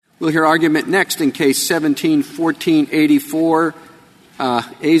We'll hear argument next in Case 17-1484,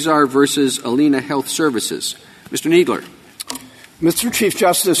 Azar versus Alina Health Services. Mr. Kneedler. Mr. Chief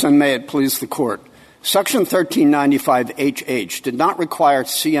Justice, and may it please the Court, Section 1395HH did not require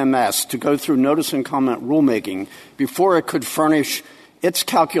CMS to go through notice and comment rulemaking before it could furnish its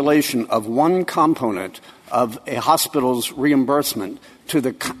calculation of one component of a hospital's reimbursement to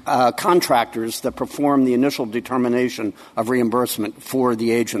the contractors that perform the initial determination of reimbursement for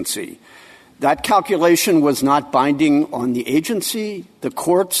the agency. That calculation was not binding on the agency, the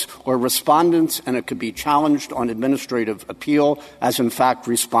courts, or respondents, and it could be challenged on administrative appeal, as in fact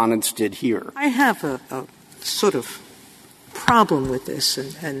respondents did here. I have a sort of problem with this,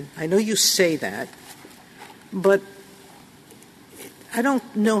 and I know you say that, but I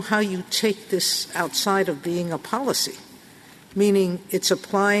don't know how you take this outside of being a policy, meaning it's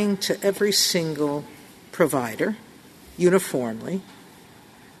applying to every single provider uniformly.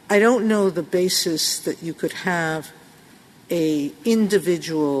 I don't know the basis that you could have a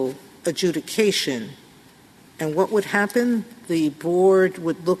individual adjudication, and what would happen? The board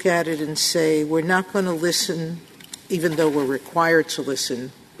would look at it and say, we're not going to listen, even though we're required to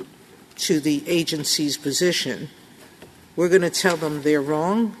listen, to the agency's position. We're going to tell them they're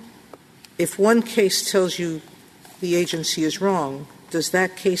wrong. If one case tells you the agency is wrong, does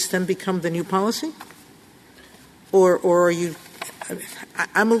that case then become the new policy? Or are you –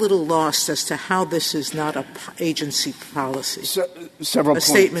 I'm a little lost as to how this is not an agency policy,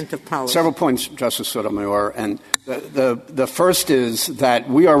 statement of policy. Several points, Justice Sotomayor. And the first is that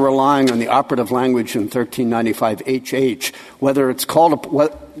we are relying on the operative language in 1395HH, whether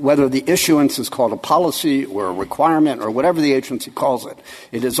the issuance is called a policy or a requirement or whatever the agency calls it.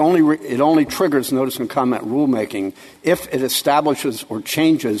 It only triggers notice and comment rulemaking if it establishes or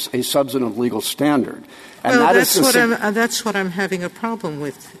changes a substantive legal standard. And well, that's what I'm having a problem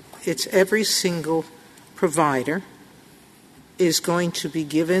with. It's every single provider is going to be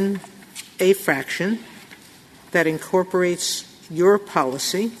given a fraction that incorporates your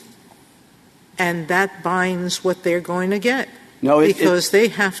policy, and that binds what they're going to get. Because they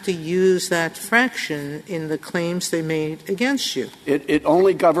have to use that fraction in the claims they made against you. It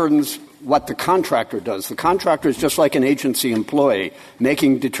only governs what the contractor does. The contractor is just like an agency employee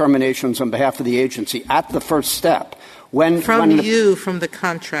making determinations on behalf of the agency at the first step. From the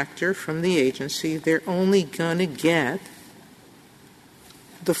contractor, from the agency, they're only going to get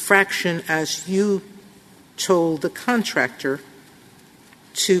the fraction as you told the contractor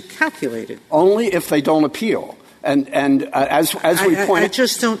to calculate it. Only if they don't appeal. And as we point, I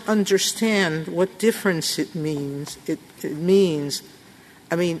just don't understand what difference it means. It means,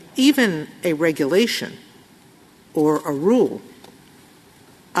 I mean, even a regulation or a rule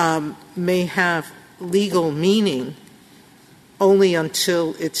may have legal meaning only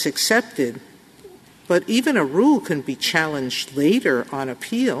until it's accepted. But even a rule can be challenged later on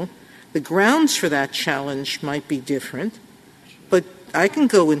appeal. The grounds for that challenge might be different. But I can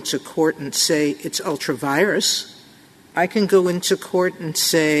go into court and say it's ultra-virus. I can go into court and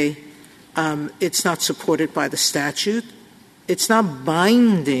say it's not supported by the statute. It's not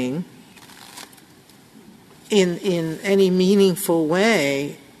binding in any meaningful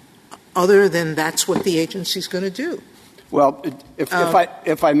way other than that's what the agency's going to do. Well,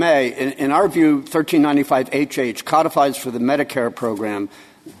 if I may, in our view, 1395HH codifies for the Medicare program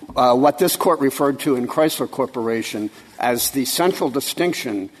what this court referred to in Chrysler Corporation as the central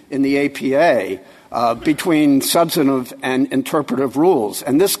distinction in the APA between substantive and interpretive rules.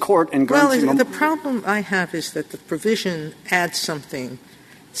 And this court in Guernsey... Well, the problem I have is that the provision adds something.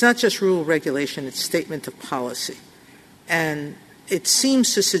 It's not just rule regulation, it's statement of policy. And it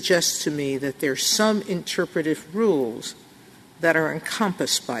seems to suggest to me that there are some interpretive rules that are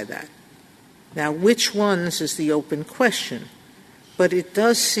encompassed by that. Now, which ones is the open question? But it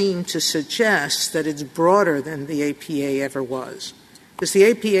does seem to suggest that it's broader than the APA ever was. Because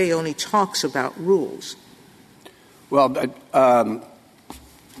the APA only talks about rules. Well,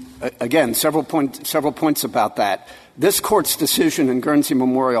 again, several points about that. This court's decision in Guernsey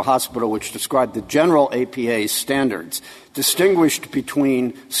Memorial Hospital, which described the general APA standards, distinguished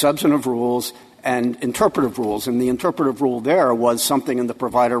between substantive rules and interpretive rules. And the interpretive rule there was something in the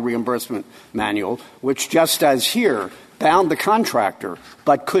provider reimbursement manual, which just as here bound the contractor,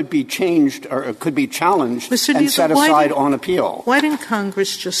 but could be changed or could be challenged and set aside on appeal. Why didn't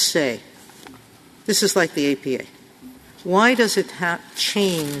Congress just say, this is like the APA? Why does it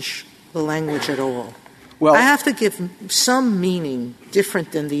change the language at all? Well, I have to give some meaning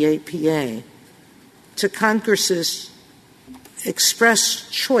different than the APA to Congress's express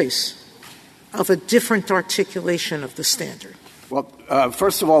choice of a different articulation of the standard. Well,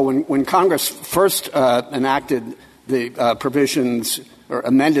 first of all, when Congress first enacted the provisions or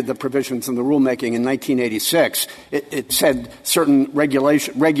amended the provisions in the rulemaking in 1986, it said certain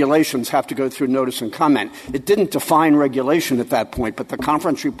regulations have to go through notice and comment. It didn't define regulation at that point, but the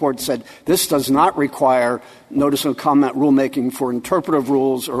conference report said this does not require notice and comment rulemaking for interpretive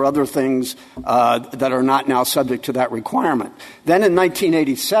rules or other things that are not now subject to that requirement. Then in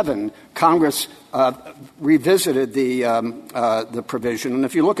 1987, Congress revisited the provision, and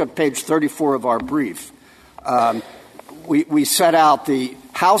if you look at page 34 of our brief, we set out the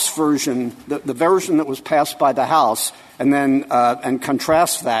House version, the version that was passed by the House, and then and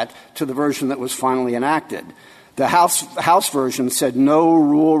contrast that to the version that was finally enacted. The House version said no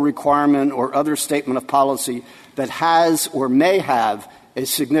rule, requirement, or other statement of policy that has or may have a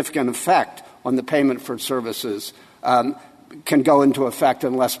significant effect on the payment for services can go into effect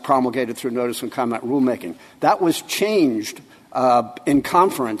unless promulgated through notice and comment rulemaking. That was changed in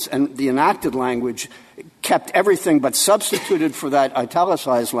conference, and the enacted language kept everything but substituted for that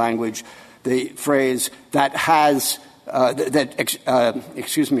italicized language the phrase that has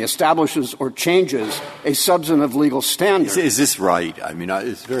establishes or changes a substantive legal standard. Is this right? I mean,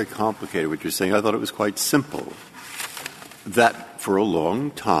 it's very complicated what you're saying. I thought it was quite simple. That for a long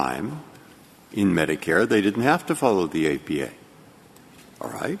time in Medicare, they didn't have to follow the APA.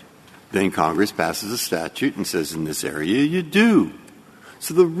 All right? Then Congress passes a statute and says in this area you do.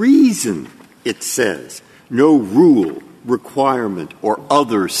 So the reason it says no rule, requirement, or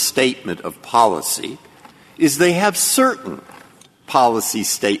other statement of policy is they have certain policy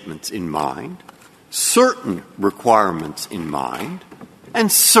statements in mind, certain requirements in mind, and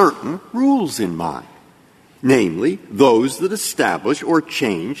certain rules in mind, namely those that establish or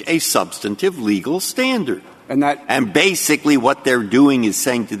change a substantive legal standard. And basically what they're doing is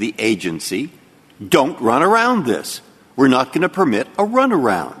saying to the agency, don't run around this. We're not going to permit a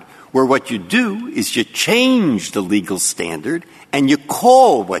runaround, where what you do is you change the legal standard and you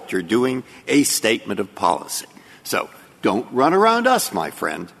call what you're doing a statement of policy. So don't run around us, my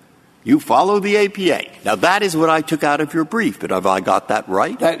friend. You follow the APA. Now, that is what I took out of your brief, but have I got that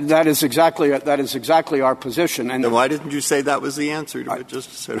right? That is exactly our position. And then why didn't you say that was the answer to it,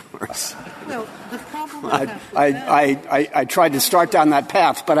 Justice Sotomayor? Well, the problem I tried to start down that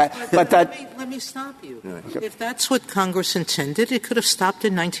path, but let me stop you. Okay. If that's what Congress intended, it could have stopped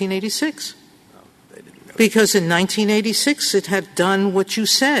in 1986. Because in 1986 it had done what you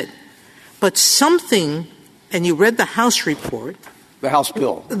said. But something, and you read the House report, the House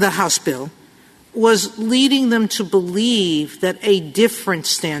bill was leading them to believe that a different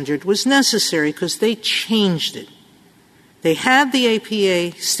standard was necessary because they changed it. They had the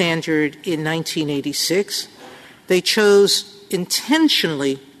APA standard in 1986. They chose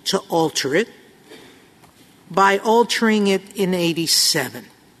intentionally to alter it by altering it in 87.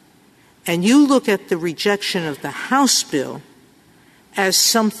 And you look at the rejection of the House bill as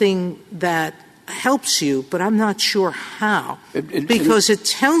something that helps you, but I'm not sure how, because it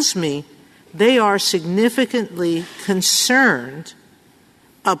tells me they are significantly concerned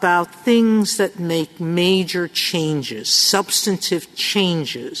about things that make major changes, substantive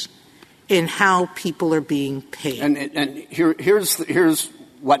changes in how people are being paid. And here's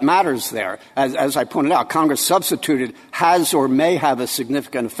what matters there. As I pointed out, Congress substituted has or may have a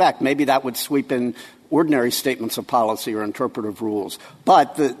significant effect. Maybe that would sweep in ordinary statements of policy or interpretive rules.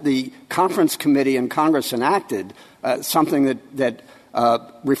 But the conference committee in Congress enacted something that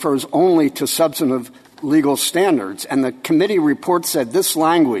refers only to substantive legal standards. And the committee report said this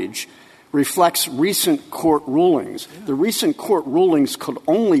language reflects recent court rulings. The recent court rulings could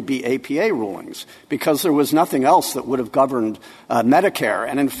only be APA rulings because there was nothing else that would have governed Medicare.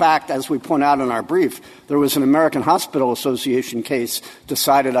 And in fact, as we point out in our brief, there was an American Hospital Association case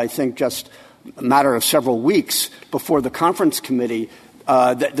decided, I think, just a matter of several weeks before the conference committee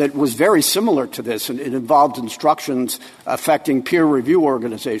that was very similar to this. And it involved instructions affecting peer review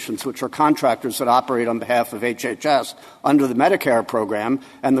organizations, which are contractors that operate on behalf of HHS under the Medicare program.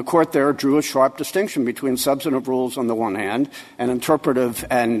 And the court there drew a sharp distinction between substantive rules on the one hand and interpretive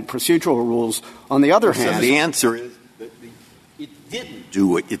and procedural rules on the other hand. So the answer is that it didn't do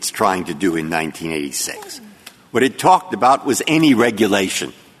what it's trying to do in 1986. What it talked about was any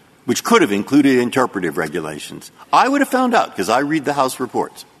regulation, which could have included interpretive regulations. I would have found out because I read the House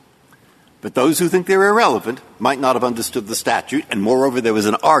reports. But those who think they're irrelevant might not have understood the statute, and moreover, there was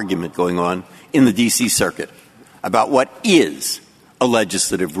an argument going on in the D.C. Circuit about what is a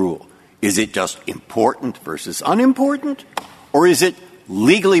legislative rule. Is it just important versus unimportant, or is it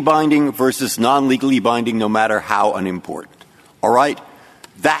legally binding versus non-legally binding no matter how unimportant? All right?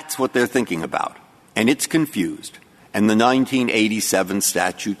 That's what they're thinking about, and it's confused. And the 1987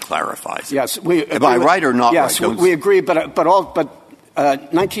 statute clarifies it. Yes. Am I right or not yes, right? Yes, we agree, but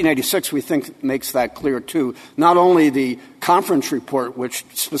 1986, we think, makes that clear, too. Not only the conference report, which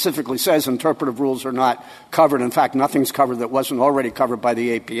specifically says interpretive rules are not covered. In fact, nothing's covered that wasn't already covered by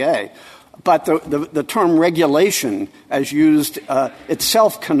the APA. But the term regulation, as used,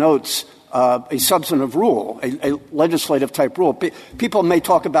 itself connotes a substantive rule, a legislative-type rule. People may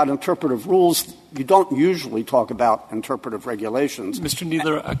talk about interpretive rules. You don't usually talk about interpretive regulations. Mr.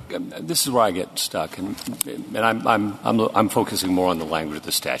 Kneedler, this is where I get stuck, and I'm focusing more on the language of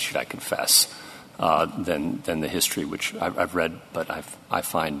the statute, I confess, than the history, which I've read, but I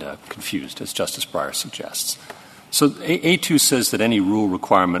find confused, as Justice Breyer suggests. So A2 says that any rule,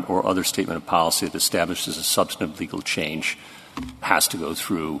 requirement, or other statement of policy that establishes a substantive legal change has to go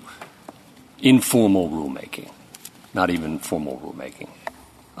through informal rulemaking, not even formal rulemaking.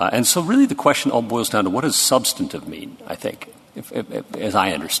 And so really the question all boils down to what does substantive mean, I think, if, as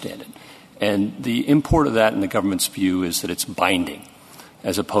I understand it. And the import of that in the government's view is that it's binding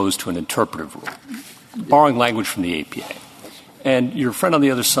as opposed to an interpretive rule, borrowing language from the APA. And your friend on the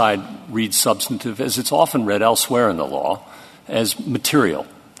other side reads substantive, as it's often read elsewhere in the law, as material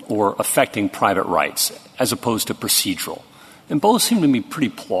or affecting private rights, as opposed to procedural. And both seem to me pretty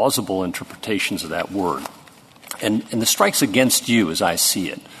plausible interpretations of that word. And the strikes against you, as I see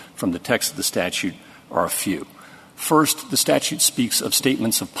it, from the text of the statute are a few. First, the statute speaks of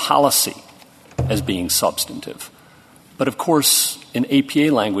statements of policy as being substantive. But, of course, in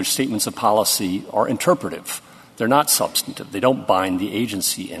APA language, statements of policy are interpretive. They're not substantive. They don't bind the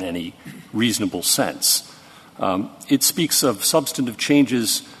agency in any reasonable sense. It speaks of substantive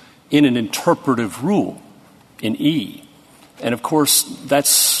changes in an interpretive rule, in E. And, of course,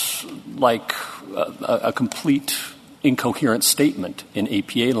 that's like a complete incoherent statement in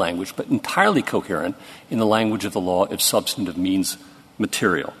APA language, but entirely coherent in the language of the law if substantive means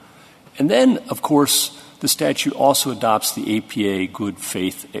material. And then, of course, the statute also adopts the APA good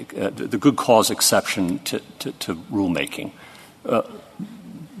faith, the good cause exception to rulemaking,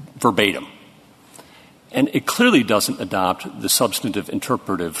 verbatim. And it clearly doesn't adopt the substantive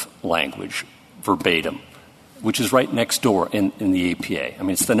interpretive language verbatim, which is right next door in the APA. I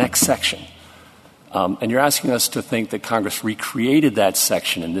mean, it's the next section. And you're asking us to think that Congress recreated that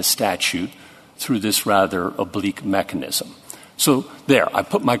section in this statute through this rather oblique mechanism. So there, I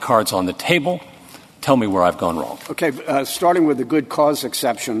put my cards on the table. Tell me where I've gone wrong. Okay, starting with the good cause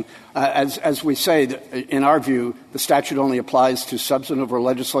exception, as we say, in our view, the statute only applies to substantive or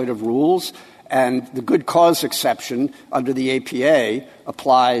legislative rules, and the good cause exception under the APA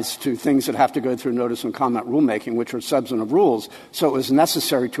applies to things that have to go through notice and comment rulemaking, which are substantive rules. So it was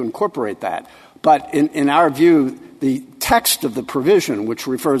necessary to incorporate that. But in our view, the text of the provision, which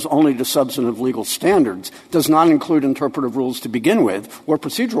refers only to substantive legal standards, does not include interpretive rules to begin with, or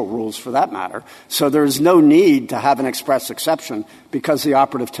procedural rules for that matter. So there is no need to have an express exception because the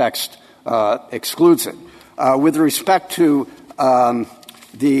operative text excludes it. With respect to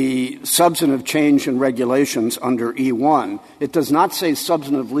the substantive change in regulations under E1, it does not say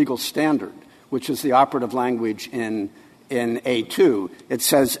substantive legal standard, which is the operative language in A2. It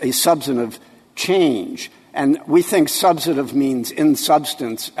says a substantive change. And we think substantive means in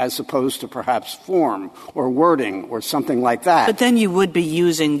substance as opposed to perhaps form or wording or something like that. But then you would be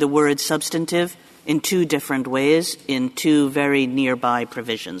using the word substantive in two different ways in two very nearby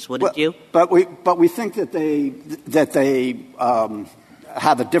provisions, wouldn't you? But we think that they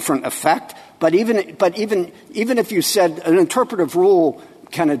have a different effect. But even if you said an interpretive rule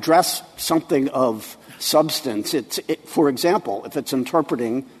can address something of substance, for example, if it's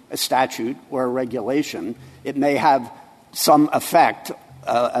interpreting a statute or a regulation, it may have some effect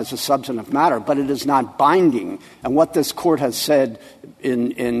as a substantive matter, but it is not binding. And what this Court has said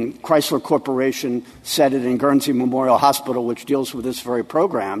in Chrysler Corporation, said it in Guernsey Memorial Hospital, which deals with this very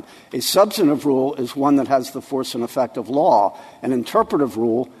program, a substantive rule is one that has the force and effect of law. An interpretive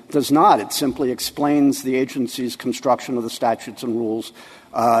rule does not. It simply explains the agency's construction of the statutes and rules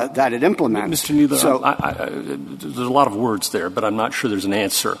that it implements. Mr. Kneedler, there's a lot of words there, but I'm not sure there's an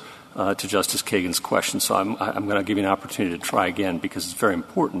answer to Justice Kagan's question. So I'm going to give you an opportunity to try again because it's very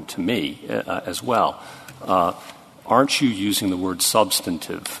important to me as well. Aren't you using the word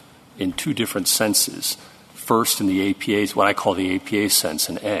substantive in two different senses? First in the APA's, what I call the APA sense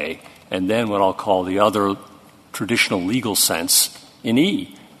in A, and then what I'll call the other traditional legal sense in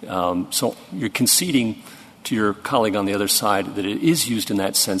E. So you're conceding to your colleague on the other side that it is used in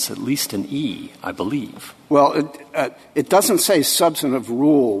that sense, at least in E, I believe. Well, it doesn't say substantive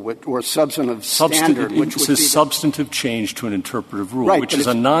rule or substantive standard. It says substantive change to an interpretive rule, right, which is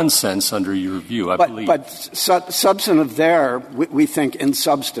a nonsense under your view, I believe. But substantive there, we think in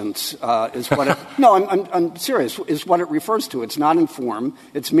substance is what it – no, I'm serious, is what it refers to. It's not in form.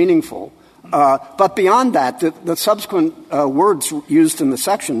 It's meaningful. But beyond that, the subsequent words used in the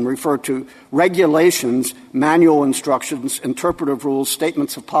section refer to regulations, manual instructions, interpretive rules,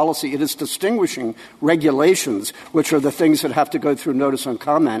 statements of policy. It is distinguishing regulations, which are the things that have to go through notice and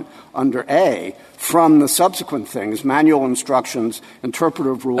comment under A, from the subsequent things, manual instructions,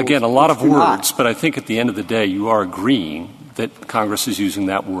 interpretive rules. Again, a lot of words, but I think at the end of the day you are agreeing that Congress is using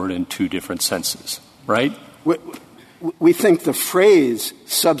that word in two different senses, right? We think the phrase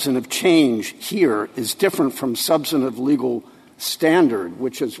substantive change here is different from substantive legal standard,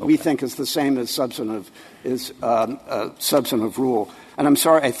 which is we think is the same as substantive rule. And I'm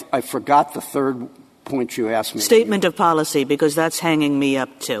sorry, I forgot the third point you asked me. Statement of policy, because that's hanging me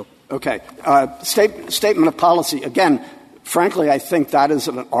up too. Okay. Statement of policy. Again, frankly, I think that is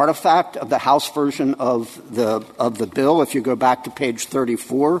an artifact of the House version of the bill. If you go back to page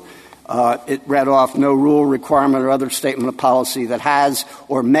 34, it read off no rule, requirement, or other statement of policy that has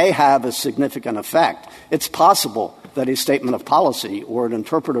or may have a significant effect. It's possible that a statement of policy or an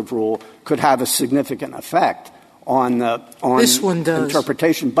interpretive rule could have a significant effect on this one does.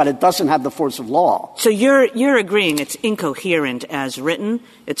 Interpretation, but it doesn't have the force of law. So you're agreeing it's incoherent as written.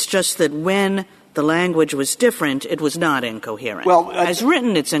 It's just that when the language was different, it was not incoherent. Well, as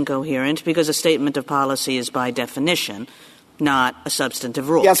written, it's incoherent because a statement of policy is by definition not a substantive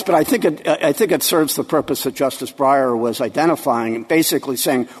rule. Yes, but I think it serves the purpose that Justice Breyer was identifying, basically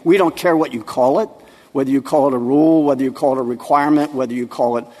saying we don't care what you call it, whether you call it a rule, whether you call it a requirement, whether you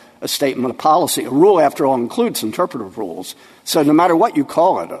call it a statement of policy. A rule, after all, includes interpretive rules. So no matter what you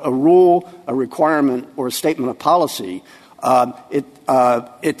call it, a rule, a requirement, or a statement of policy,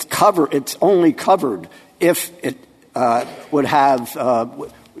 it's only covered if it would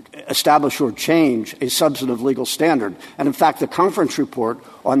have establish or change a substantive legal standard. And, in fact, the conference report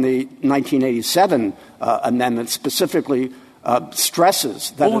on the 1987 amendment specifically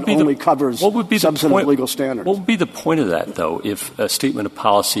stresses that it only covers substantive legal standards. What would be the point of that, though, if a statement of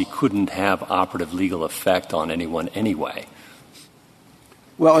policy couldn't have operative legal effect on anyone anyway?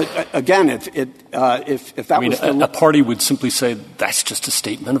 Well, again, if that was a party would simply say, that's just a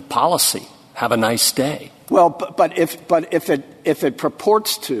statement of policy. Have a nice day. Well, but if it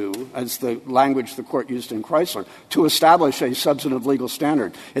purports to, as the language the Court used in Chrysler, to establish a substantive legal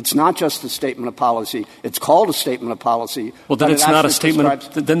standard, it's not just a statement of policy. It's called a statement of policy. Well, then it's not a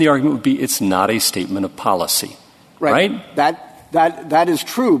statement. Then the argument would be it's not a statement of policy, right? That is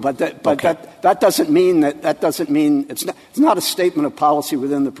true, but that doesn't mean it's not a statement of policy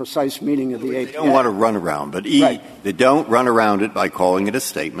within the precise meaning of the APA. They don't want to run around, but they don't run around it by calling it a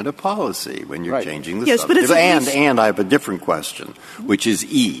statement of policy when you're changing the substantive. And I have a different question, which is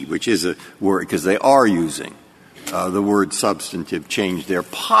E, which is a word, because they are using the word substantive change there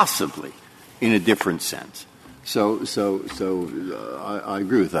possibly in a different sense. So I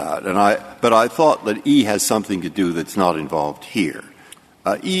agree with that. But I thought that E has something to do that's not involved here.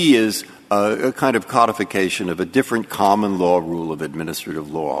 E is a kind of codification of a different common law rule of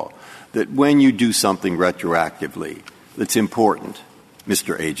administrative law, that when you do something retroactively that's important,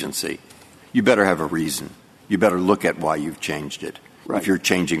 Mr. Agency, you better have a reason. You better look at why you've changed it. Right. If you're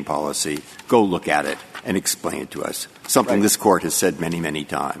changing policy, go look at it and explain it to us, something this Court has said many, many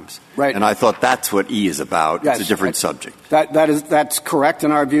times. Right. And I thought that's what E is about. Yes, it's a different subject. That's correct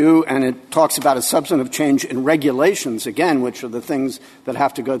in our view, and it talks about a substantive change in regulations, again, which are the things that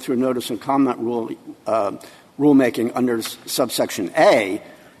have to go through notice and comment rulemaking under subsection A,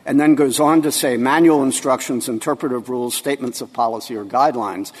 and then goes on to say manual instructions, interpretive rules, statements of policy or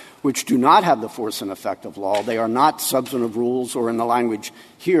guidelines, which do not have the force and effect of law. They are not substantive rules, or in the language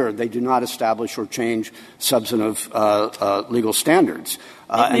here, they do not establish or change substantive legal standards.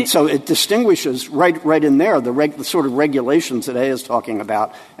 And so it distinguishes right in there the sort of regulations that A is talking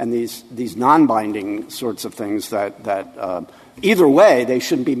about and these non-binding sorts of things that either way, they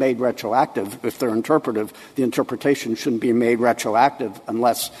shouldn't be made retroactive. If they're interpretive, the interpretation shouldn't be made retroactive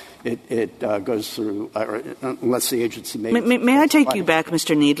unless it goes through, or unless the agency makes it. May I take you back,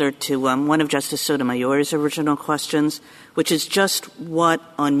 Mr. Kneedler, to one of Justice Sotomayor's original questions, which is just what,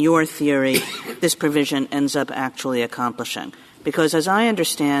 on your theory, this provision ends up actually accomplishing? Because as I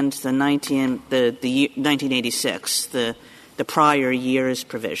understand the 1986, the prior year's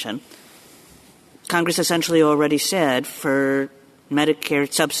provision, Congress essentially already said for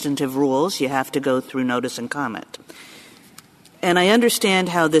Medicare substantive rules, you have to go through notice and comment. And I understand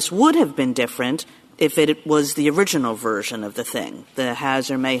how this would have been different if it was the original version of the thing, that has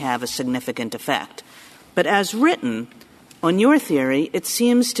or may have a significant effect. But as written, on your theory, it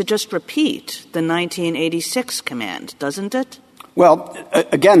seems to just repeat the 1986 command, doesn't it? Well,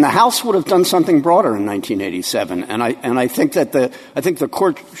 again, the House would have done something broader in 1987, and I think that the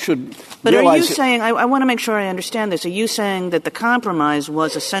court should. But are you saying? I want to make sure I understand this. Are you saying that the compromise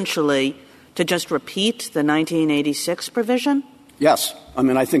was essentially to just repeat the 1986 provision? Yes. I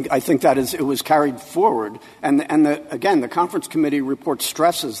mean, I think that it was carried forward. And again, the conference committee report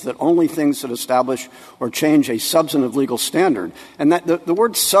stresses that only things that establish or change a substantive legal standard. And that the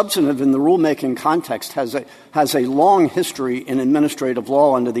word substantive in the rulemaking context has a long history in administrative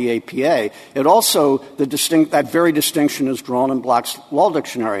law under the APA. It also, that very distinction is drawn in Black's Law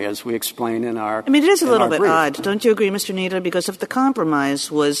Dictionary, as we explain in our. I mean, it is a little bit brief. odd. Don't you agree, Mr. Kneedler? Because if the compromise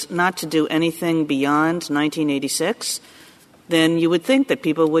was not to do anything beyond 1986, then you would think that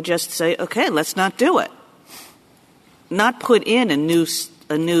people would just say, okay, let's not do it. Not put in a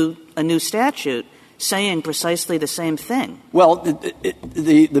new statute saying precisely the same thing. Well,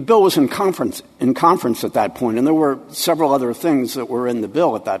 the bill was in conference at that point, and there were several other things that were in the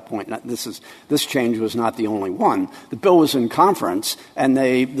bill at that point. This change was not the only one. The bill was in conference, and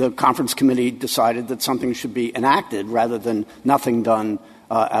the conference committee decided that something should be enacted rather than nothing done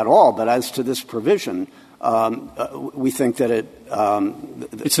at all. But as to this provision, we think that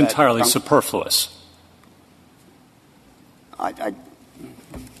it's entirely superfluous. I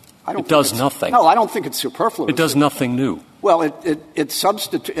don't. It does nothing. No, I don't think it's superfluous. It does nothing new. Well, it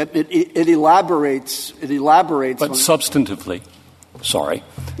elaborates. It elaborates. But substantively, sorry.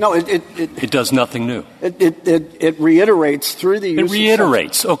 No, it does nothing new. It reiterates through the use. It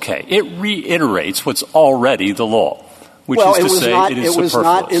reiterates. Okay, it reiterates what's already the law. Which is to say it is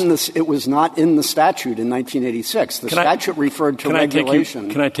superfluous. It was not in the statute in 1986. The statute referred to regulation.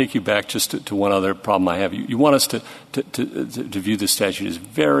 Can I take you back just to one other problem I have? You want us to view the statute as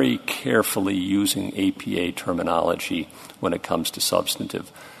very carefully using APA terminology when it comes to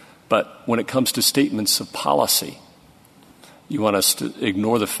substantive. But when it comes to statements of policy, you want us to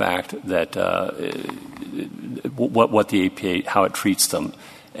ignore the fact that what the APA, how it treats them,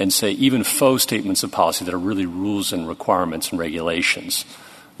 and say even faux statements of policy that are really rules and requirements and regulations.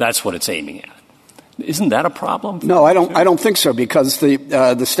 That's what it's aiming at. Isn't that a problem? No, I don't think so, because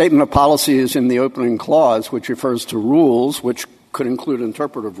the statement of policy is in the opening clause, which refers to rules, which could include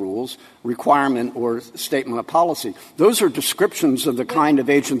interpretive rules, requirement, or statement of policy. Those are descriptions of the kind of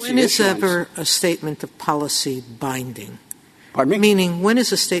agency When is issuance. ever a statement of policy binding? Pardon me? Meaning, when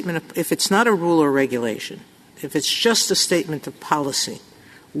is a statement of, if it's not a rule or regulation, if it's just a statement of policy,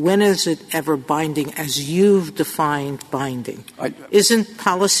 when is it ever binding as you've defined binding? Isn't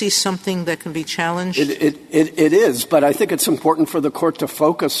policy something that can be challenged? It is, but I think it's important for the court to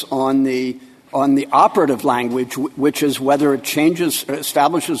focus on the operative language, which is whether it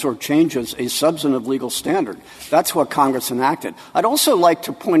establishes or changes a substantive legal standard. That's what Congress enacted. I'd also like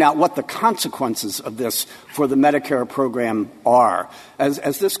to point out what the consequences of this for the Medicare program are.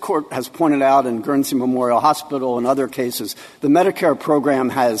 As this court has pointed out in Guernsey Memorial Hospital and other cases, the Medicare program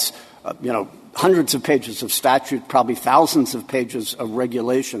has, hundreds of pages of statute, probably thousands of pages of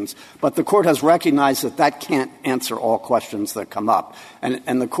regulations, but the court has recognized that can't answer all questions that come up.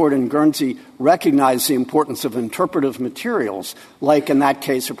 And the court in Guernsey recognized the importance of interpretive materials, like in that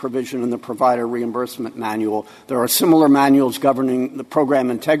case a provision in the provider reimbursement manual. There are similar manuals governing the program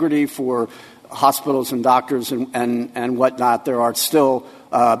integrity for hospitals and doctors and whatnot. There are still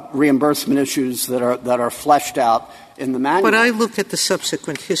reimbursement issues that are fleshed out in the manual. But I look at the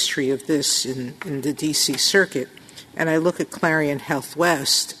subsequent history of this in the D.C. Circuit, and I look at Clarion Health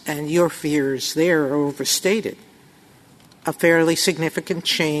West, and your fears there are overstated. A fairly significant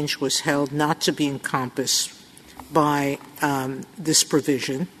change was held not to be encompassed by this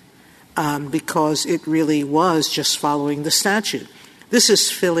provision because it really was just following the statute. This is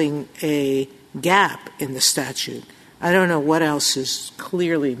filling a gap in the statute. I don't know what else is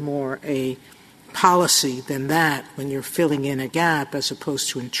clearly more a policy than that when you're filling in a gap as opposed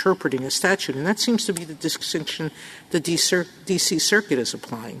to interpreting a statute. And that seems to be the distinction the D.C. Circuit is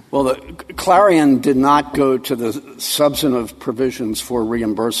applying. Well, Clarion did not go to the substantive provisions for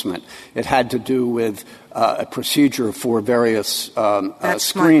reimbursement. It had to do with a procedure for various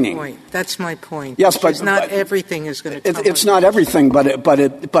screening. That's my point. Yes, but not everything is going to come. It's not everything, but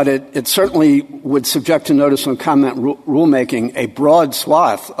it certainly would subject to notice and comment rulemaking a broad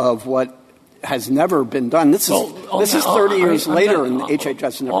swath of what has never been done. This is 30 years later, and HHS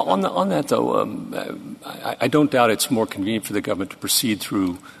has never done on that, though, I don't doubt it's more convenient for the government to proceed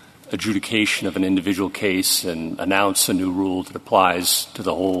through adjudication of an individual case and announce a new rule that applies to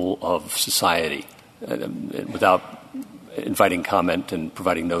the whole of society without inviting comment and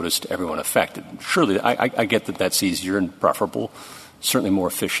providing notice to everyone affected. Surely, I get that that's easier and preferable, certainly more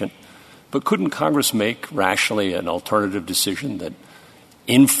efficient. But couldn't Congress make rationally an alternative decision that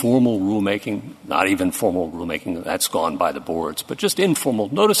informal rulemaking, not even formal rulemaking, that's gone by the boards, but just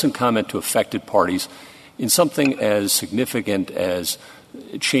informal notice and comment to affected parties in something as significant as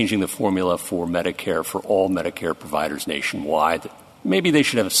changing the formula for Medicare for all Medicare providers nationwide? Maybe they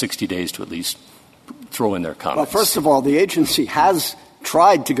should have 60 days to at least throw in their comments. Well, first of all, the agency has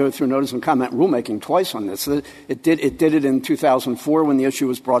tried to go through notice and comment rulemaking twice on this. It did it in 2004 when the issue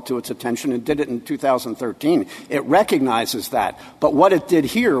was brought to its attention. It did it in 2013. It recognizes that. But what it did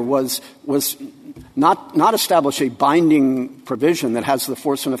here was not establish a binding provision that has the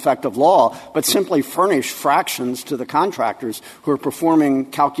force and effect of law, but simply furnish fractions to the contractors who are performing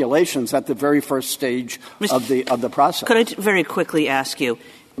calculations at the very first stage of the process. Could I very quickly ask you,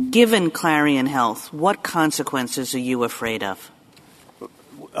 given Clarion Health, what consequences are you afraid of?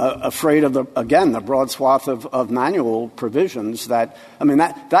 Afraid of the broad swath of manual provisions that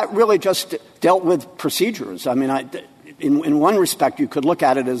really just dealt with procedures. In one respect, you could look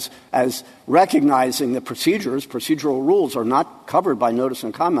at it as recognizing that procedural rules are not covered by notice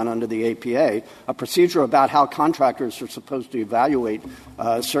and comment under the APA. A procedure about how contractors are supposed to evaluate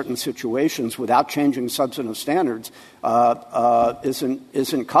certain situations without changing substantive standards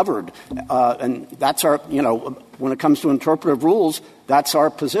isn't covered. And that's our, when it comes to interpretive rules, that's our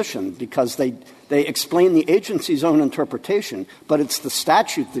position, because they explain the agency's own interpretation, but it's the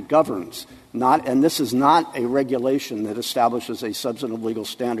statute that governs. And this is not a regulation that establishes a substantive legal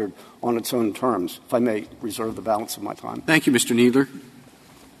standard on its own terms. If I may reserve the balance of my time. Thank you, Mr. Kneedler.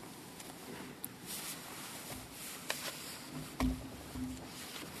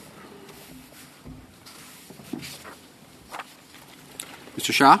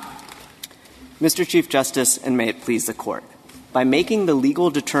 Mr. Shah. Mr. Chief Justice, and may it please the Court. By making the legal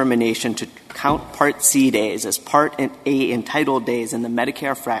determination to count Part C days as Part A entitled days in the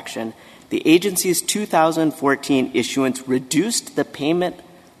Medicare fraction, the agency's 2014 issuance reduced the payment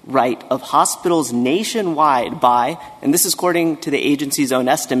right of hospitals nationwide by, and this is according to the agency's own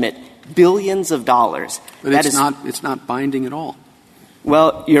estimate, billions of dollars. But it's not binding at all.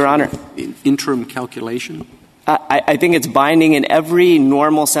 Well, Your Honor. Interim calculation? I think it's binding in every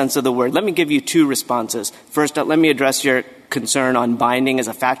normal sense of the word. Let me give you two responses. First, let me address your concern on binding as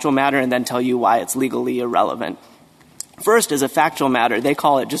a factual matter and then tell you why it's legally irrelevant. First, as a factual matter, they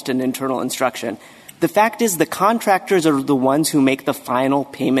call it just an internal instruction. The fact is the contractors are the ones who make the final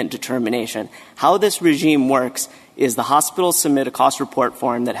payment determination. How this regime works is the hospitals submit a cost report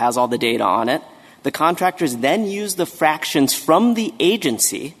form that has all the data on it. The contractors then use the fractions from the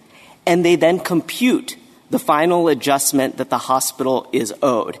agency, and they then compute the final adjustment that the hospital is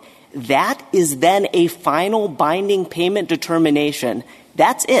owed. That is then a final binding payment determination.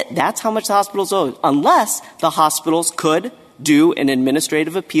 That's it. That's how much the hospital's owed, unless the hospitals could do an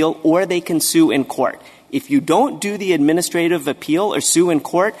administrative appeal or they can sue in court. If you don't do the administrative appeal or sue in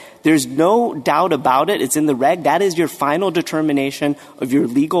court, there's no doubt about it. It's in the reg. That is your final determination of your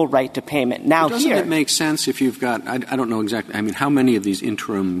legal right to payment. Now, doesn't it make sense if you've got, I don't know exactly, how many of these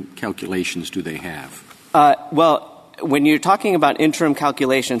interim calculations do they have? Well, when you're talking about interim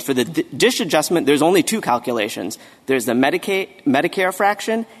calculations, for the DISH adjustment, there's only two calculations. There's the Medicare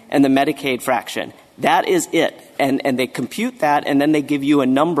fraction and the Medicaid fraction. That is it. And they compute that, and then they give you a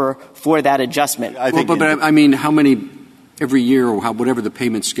number for that adjustment. How many every year or whatever the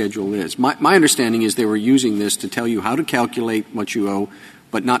payment schedule is? My understanding is they were using this to tell you how to calculate what you owe,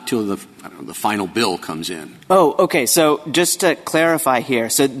 but not till the final bill comes in. Oh, okay. So just to clarify here,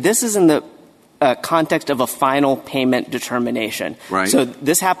 so this is in the context of a final payment determination. Right. So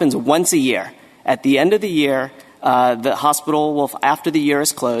this happens once a year. At the end of the year, the hospital will, after the year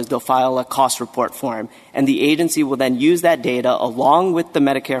is closed, they'll file a cost report form, and the agency will then use that data along with the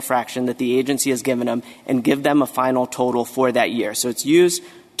Medicare fraction that the agency has given them and give them a final total for that year. So it's used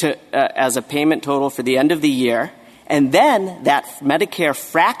to as a payment total for the end of the year, and then that Medicare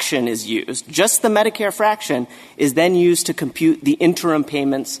fraction is used. Just the Medicare fraction is then used to compute the interim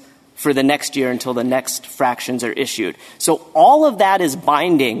payments for the next year until the next fractions are issued. So all of that is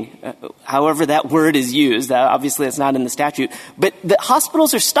binding, however that word is used. Obviously, it's not in the statute. But the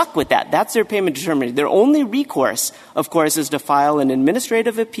hospitals are stuck with that. That's their payment determination. Their only recourse, of course, is to file an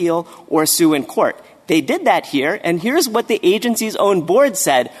administrative appeal or sue in court. They did that here, and here's what the agency's own board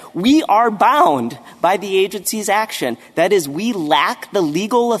said. We are bound by the agency's action. That is, we lack the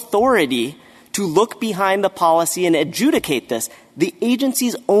legal authority to look behind the policy and adjudicate this. The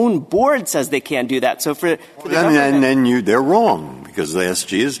agency's own board says they can't do that. So for the government, then they're wrong, because the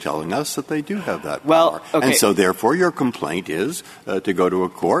SG is telling us that they do have that power. Okay. And so therefore your complaint is to go to a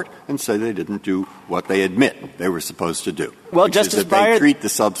court and say they didn't do what they admit they were supposed to do. Well, Justice Breyer, they treat the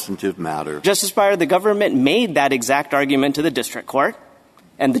substantive matter. Justice Breyer, the government made that exact argument to the district court,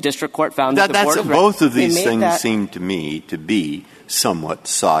 and the district court found that the board of both of these things seem to me to be somewhat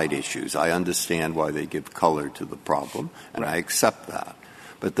side issues. I understand why they give color to the problem, and I accept that.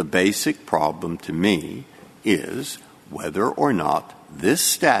 But the basic problem to me is whether or not this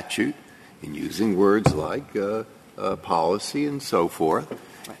statute, in using words like policy and so forth,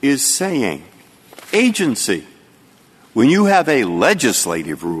 is saying agency. When you have a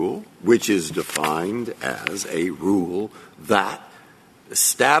legislative rule, which is defined as a rule that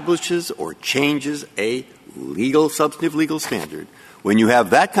establishes or changes a substantive legal standard, when you have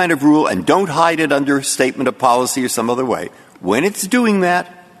that kind of rule and don't hide it under a statement of policy or some other way, when it's doing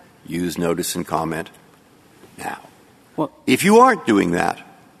that, use notice and comment now. Well, if you aren't doing that,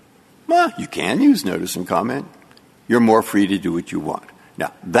 well, you can use notice and comment. You're more free to do what you want.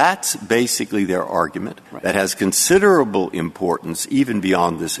 Now, that's basically their argument. Right. That has considerable importance even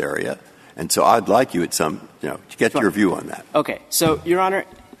beyond this area. And so I'd like you to get your view on that. Okay. So, Your Honor,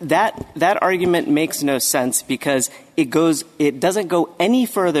 that argument makes no sense because it doesn't go any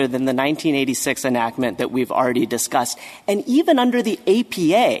further than the 1986 enactment that we've already discussed. And even under the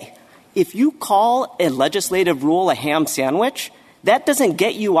APA, if you call a legislative rule a ham sandwich, that doesn't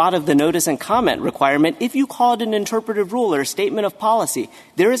get you out of the notice and comment requirement if you call it an interpretive rule or a statement of policy.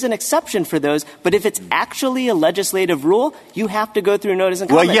 There is an exception for those, but if it's actually a legislative rule, you have to go through notice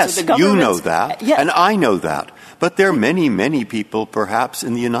and comment. Well, yes, so you know that, and I know that. But there are many, many people, perhaps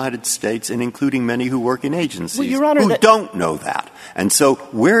in the United States, and including many who work in agencies, Your Honor, who don't know that. And so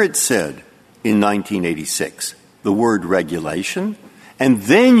where it said in 1986 the word regulation, and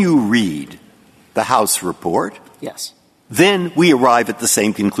then you read the House report, yes, then we arrive at the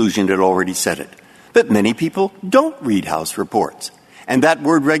same conclusion that already said it. But many people don't read House reports. And that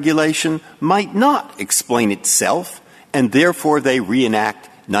word regulation might not explain itself, and therefore they reenact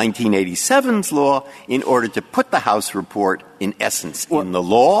 1987's law in order to put the House report, in essence, in the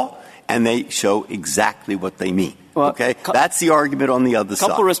law, and they show exactly what they mean. Well, okay? That's the argument on the other side.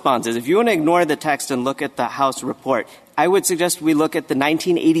 Couple responses. If you want to ignore the text and look at the House report, I would suggest we look at the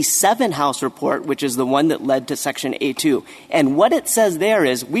 1987 House report, which is the one that led to Section A2. And what it says there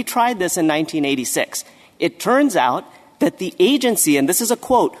is, we tried this in 1986. It turns out that the agency, and this is a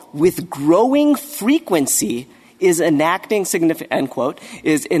quote, with growing frequency is enacting significant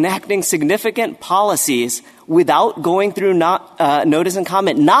policies without going through notice and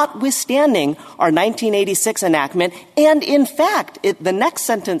comment, notwithstanding our 1986 enactment. And in fact, the next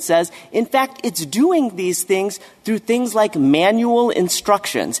sentence says, in fact, it's doing these things through things like manual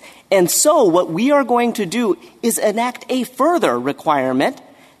instructions. And so what we are going to do is enact a further requirement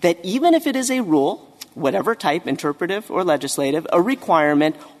that even if it is a rule, whatever type, interpretive or legislative, a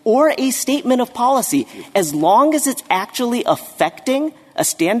requirement or a statement of policy, as long as it's actually affecting a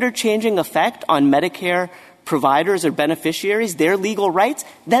standard-changing effect on Medicare providers or beneficiaries, their legal rights,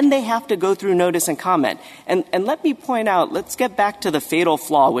 then they have to go through notice and comment. And let me point out, let's get back to the fatal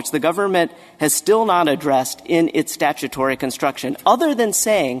flaw, which the government has still not addressed in its statutory construction, other than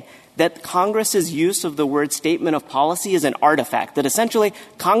saying that Congress's use of the word statement of policy is an artifact, that essentially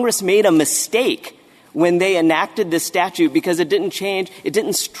Congress made a mistake when they enacted this statute because it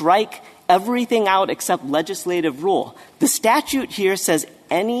didn't strike everything out except legislative rule. The statute here says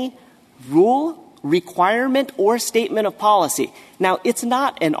any rule, requirement, or statement of policy. Now, it's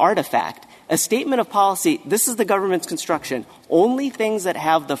not an artifact. A statement of policy, this is the government's construction, only things that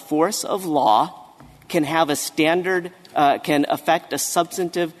have the force of law can have a standard, can affect a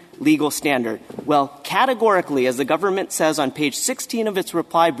substantive legal standard. Well, categorically, as the government says on page 16 of its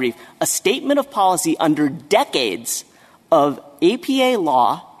reply brief, a statement of policy under decades of APA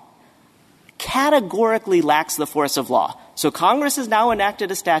law categorically lacks the force of law. So Congress has now enacted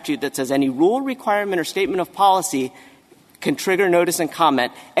a statute that says any rule, requirement, or statement of policy can trigger notice and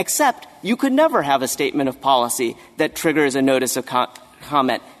comment, except you could never have a statement of policy that triggers a notice of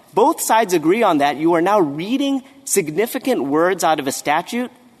comment. Both sides agree on that. You are now reading significant words out of a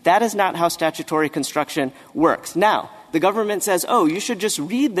statute. That is not how statutory construction works. Now, the government says, you should just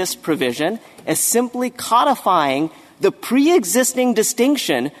read this provision as simply codifying the pre-existing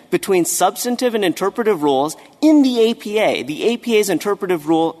distinction between substantive and interpretive rules in the APA, the APA's interpretive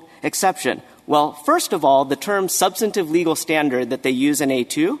rule exception. Well, first of all, the term substantive legal standard that they use in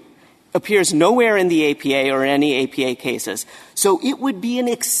A2 appears nowhere in the APA or in any APA cases. So it would be an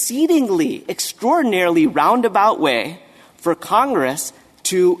extraordinarily roundabout way for Congress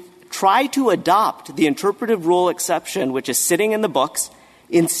to try to adopt the interpretive rule exception, which is sitting in the books,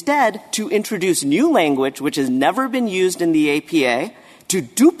 instead to introduce new language, which has never been used in the APA, to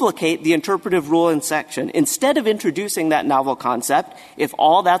duplicate the interpretive rule in section. Instead of introducing that novel concept, if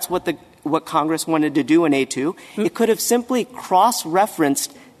all that's what Congress wanted to do in A2, it could have simply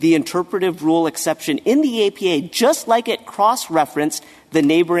cross-referenced the interpretive rule exception in the APA, just like it cross-referenced the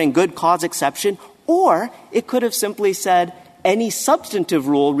neighboring good cause exception, or it could have simply said any substantive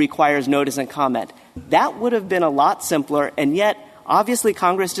rule requires notice and comment. That would have been a lot simpler, and yet obviously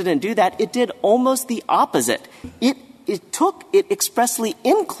Congress didn't do that. It did almost the opposite. It expressly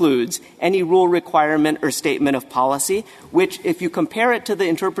includes any rule requirement or statement of policy, which if you compare it to the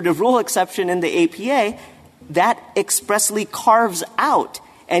interpretive rule exception in the APA, that expressly carves out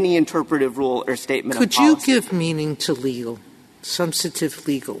any interpretive rule or statement of policy. Could you give meaning to legal, substantive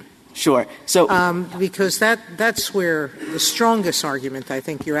legal? Sure. So, because that's where the strongest argument I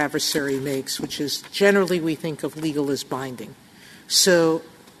think your adversary makes, which is generally we think of legal as binding. So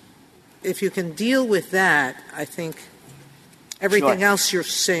if you can deal with that, I think everything else you're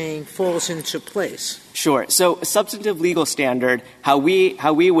saying falls into place. Sure. So a substantive legal standard, how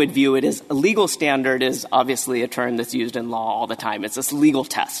we would view it is a legal standard is obviously a term that's used in law all the time. It's this legal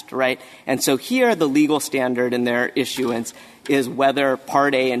test, right? And so here the legal standard in their issuance is whether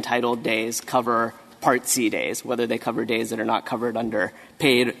Part A entitled days cover Part C days, whether they cover days that are not covered under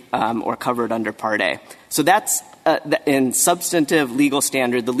paid or covered under Part A. So that's in substantive legal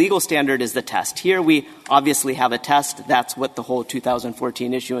standard. The legal standard is the test. Here we obviously have a test. That's what the whole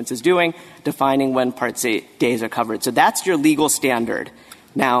 2014 issuance is doing, defining when Part C days are covered. So that's your legal standard.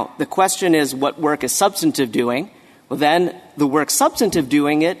 Now, the question is what work is substantive doing? Well, then the work substantive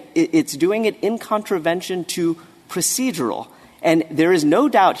doing it's doing it in contravention to procedural. And there is no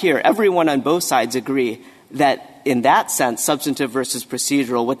doubt here, everyone on both sides agree that in that sense, substantive versus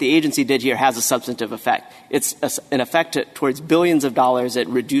procedural, what the agency did here has a substantive effect. It's an effect towards billions of dollars. It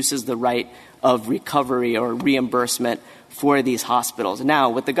reduces the right of recovery or reimbursement for these hospitals.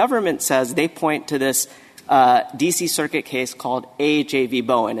 Now, what the government says, they point to this D.C. Circuit case called AHA v.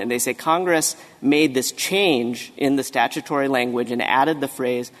 Bowen, and they say Congress made this change in the statutory language and added the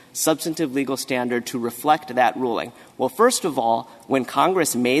phrase substantive legal standard to reflect that ruling. Well, first of all, when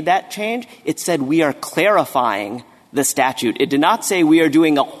Congress made that change, it said we are clarifying the statute. It did not say we are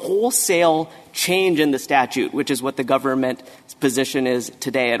doing a wholesale change in the statute, which is what the government's position is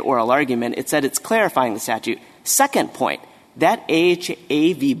today at oral argument. It said it's clarifying the statute. Second point, that AHA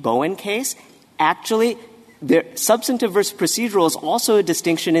v. Bowen case actually – substantive versus procedural is also a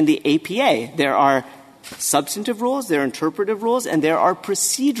distinction in the APA. There are substantive rules, there are interpretive rules, and there are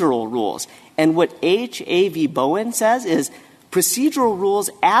procedural rules. And what AHA v. Bowen says is procedural rules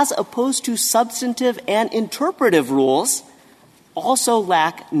as opposed to substantive and interpretive rules also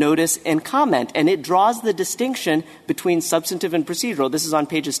lack notice and comment. And it draws the distinction between substantive and procedural. This is on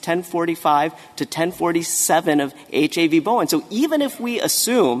pages 1045 to 1047 of AHA v. Bowen. So even if we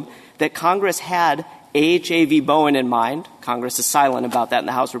assume that Congress had AHA v. Bowen in mind. Congress is silent about that in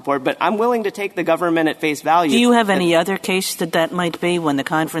the House report, but I'm willing to take the government at face value. Do you have any other case that might be when the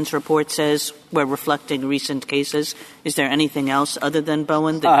conference report says we're reflecting recent cases? Is there anything else other than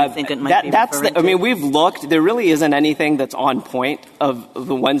Bowen that you think it might be referring to? I mean, we've looked. There really isn't anything that's on point of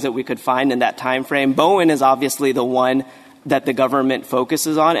the ones that we could find in that time frame. Bowen is obviously the one that the government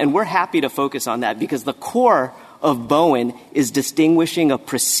focuses on, and we're happy to focus on that because the core of Bowen is distinguishing a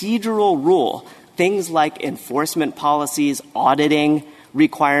procedural rule. Things like enforcement policies, auditing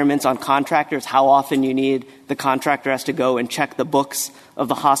requirements on contractors, how often you need the contractor has to go and check the books of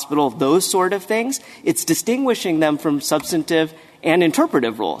the hospital, those sort of things. It's distinguishing them from substantive and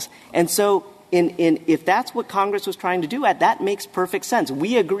interpretive rules. And so if that's what Congress was trying to do, that makes perfect sense.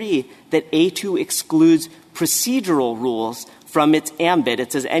 We agree that A2 excludes procedural rules from its ambit.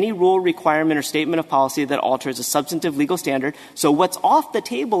 It says any rule, requirement, or statement of policy that alters a substantive legal standard. So what's off the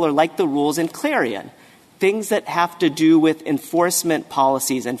table are like the rules in Clarion, things that have to do with enforcement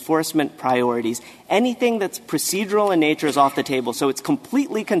policies, enforcement priorities. Anything that's procedural in nature is off the table. So it's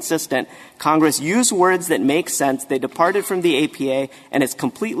completely consistent. Congress used words that make sense. They departed from the APA, and it's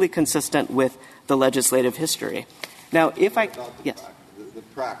completely consistent with the legislative history. Now, if I – yes. The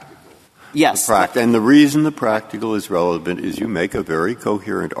practical. Yes. And the reason the practical is relevant is you make a very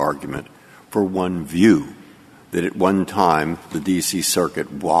coherent argument for one view that at one time the D.C.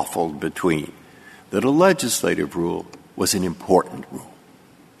 Circuit waffled between, that a legislative rule was an important rule.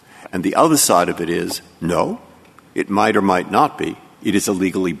 And the other side of it is, no, it might or might not be. It is a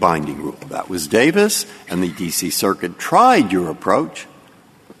legally binding rule. That was Davis, and the D.C. Circuit tried your approach,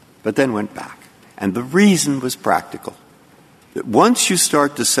 but then went back. And the reason was practical. That once you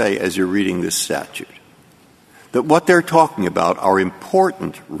start to say, as you're reading this statute, that what they're talking about are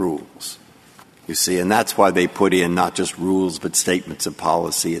important rules, you see, and that's why they put in not just rules but statements of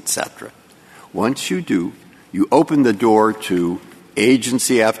policy, etc. Once you do, you open the door to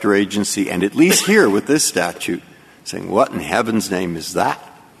agency after agency, and at least here with this statute, saying, what in heaven's name is that?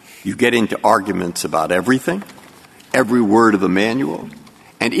 You get into arguments about everything, every word of the manual,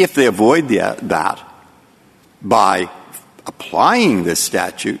 and if they avoid that by applying this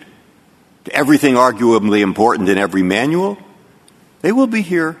statute to everything arguably important in every manual, they will be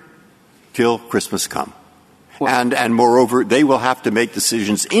here till Christmas come. And moreover, they will have to make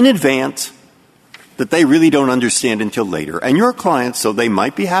decisions in advance that they really don't understand until later. And your clients, so they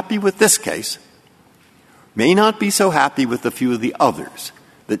might be happy with this case, may not be so happy with a few of the others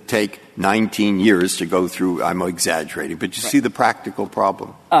that take 19 years to go through. I'm exaggerating, but you see the practical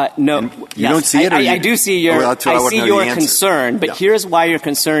problem? No. And you don't see it? I do see your, I see your concern, but here's why your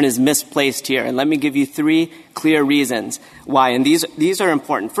concern is misplaced here. And let me give you 3 clear reasons why. And these are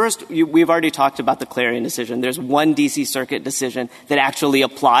important. First, we've already talked about the Clarion decision. There's one D.C. Circuit decision that actually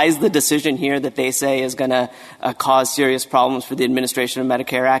applies the decision here that they say is going to cause serious problems for the administration of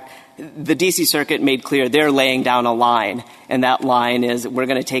Medicare Act. The D.C. Circuit made clear they're laying down a line, and that line is we're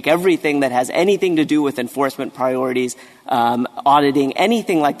going to take everything that has anything to do with enforcement priorities, auditing,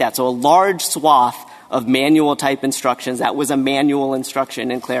 anything like that. So a large swath of manual-type instructions, that was a manual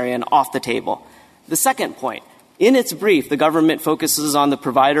instruction in Clarion, off the table. The second point, in its brief, the government focuses on the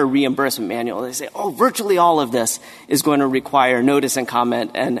provider reimbursement manual. They say, virtually all of this is going to require notice and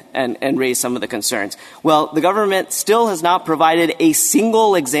comment and raise some of the concerns. Well, the government still has not provided a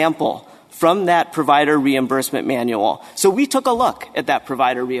single example from that provider reimbursement manual. So we took a look at that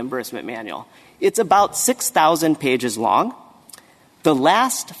provider reimbursement manual. It's about 6,000 pages long. The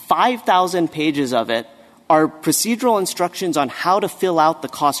last 5,000 pages of it are procedural instructions on how to fill out the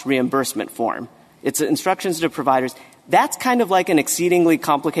cost reimbursement form. It's instructions to providers. That's kind of like an exceedingly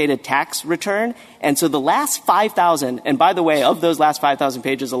complicated tax return. And so the last 5,000, and by the way, of those last 5,000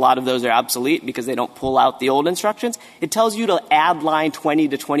 pages, a lot of those are obsolete because they don't pull out the old instructions. It tells you to add line 20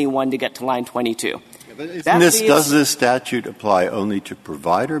 to 21 to get to line 22. Does this statute apply only to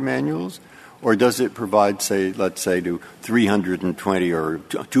provider manuals? Or does it provide, say, let's say, to 320 or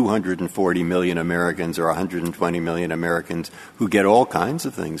 240 million Americans or 120 million Americans who get all kinds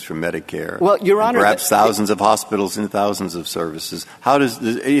of things from Medicare? Well, Your Honor, perhaps thousands of hospitals and thousands of services. How does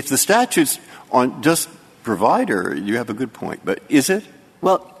if the statute's on just provider, you have a good point. But is it?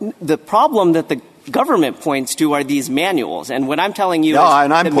 Well, the problem that the government points to are these manuals. And what I'm telling you is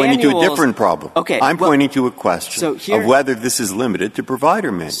and I'm pointing to a different problem. Okay. I'm pointing to a question of whether this is limited to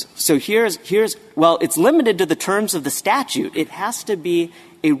provider manuals. So it's limited to the terms of the statute. It has to be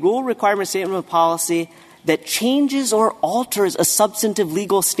a rule requirement statement of policy that changes or alters a substantive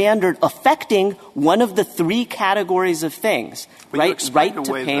legal standard affecting one of the 3 categories of things, right to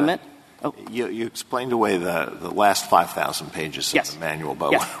payment. You explained away the last 5,000 pages of the manual,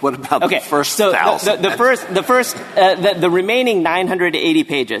 but what about the first so 1,000? The remaining 980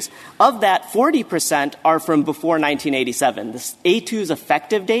 pages. Of that, 40% are from before 1987. This A2's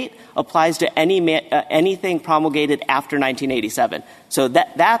effective date applies to anything promulgated after 1987. So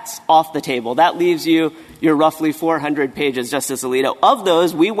that's off the table. That leaves you your roughly 400 pages, Justice Alito. Of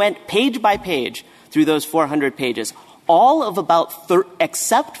those, we went page by page through those 400 pages. All of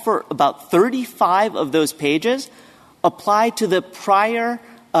except for about 35 of those pages apply to the prior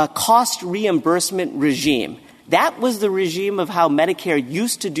cost reimbursement regime. That was the regime of how Medicare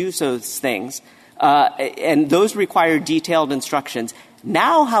used to do those things, and those require detailed instructions.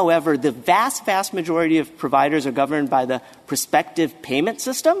 Now, however, the vast, vast majority of providers are governed by the prospective payment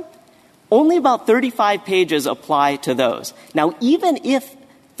system. Only about 35 pages apply to those. Now, even if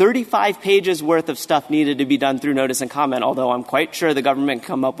 35 pages worth of stuff needed to be done through notice and comment, although I'm quite sure the government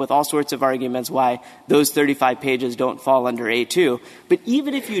come up with all sorts of arguments why those 35 pages don't fall under A2. But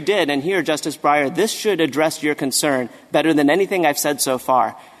even if you did, and here, Justice Breyer, this should address your concern better than anything I've said so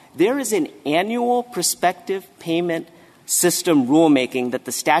far. There is an annual prospective payment system rulemaking that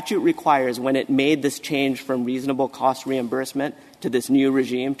the statute requires when it made this change from reasonable cost reimbursement to this new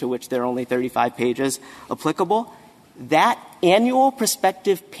regime to which there are only 35 pages applicable. That annual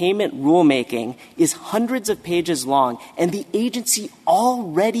prospective payment rulemaking is hundreds of pages long, and the agency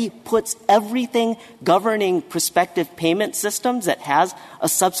already puts everything governing prospective payment systems that has a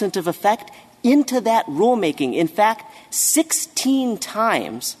substantive effect into that rulemaking. In fact, 16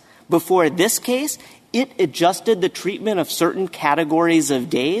 times Before this case, it adjusted the treatment of certain categories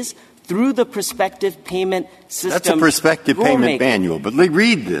of days through the prospective payment system. That's a prospective payment manual, but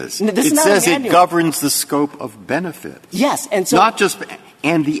read this. It says it governs the scope of benefits. Yes, and so not just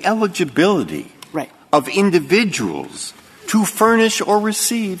and the eligibility of individuals to furnish or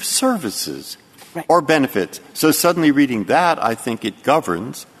receive services or benefits. So suddenly reading that, I think it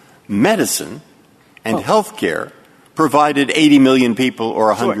governs medicine and health care, provided 80 million people or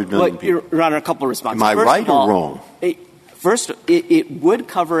 100 million people. Your Honor, a couple of responses. Am I right or wrong? First, it would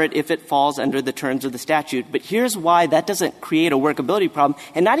cover it if it falls under the terms of the statute. But here's why that doesn't create a workability problem.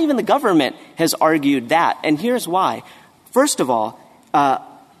 And not even the government has argued that. And here's why. First of all,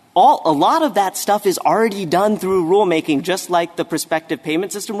 a lot of that stuff is already done through rulemaking, just like the prospective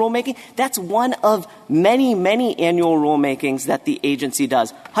payment system rulemaking. That's one of many, many annual rulemakings that the agency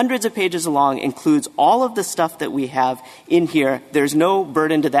does. Hundreds of pages long, includes all of the stuff that we have in here. There's no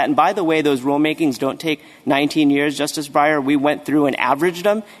burden to that. And by the way, those rulemakings don't take 19 years, Justice Breyer. We went through and averaged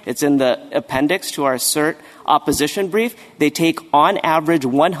them. It's in the appendix to our cert opposition brief. They take, on average,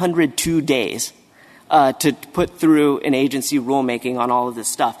 102 days. To put through an agency rulemaking on all of this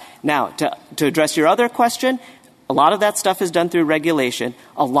stuff. Now, to address your other question, a lot of that stuff is done through regulation.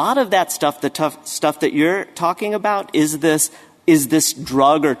 A lot of that stuff, the tough stuff that you're talking about, is this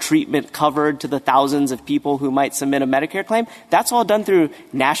drug or treatment covered to the thousands of people who might submit a Medicare claim? That's all done through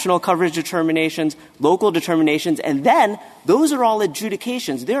national coverage determinations, local determinations, and then those are all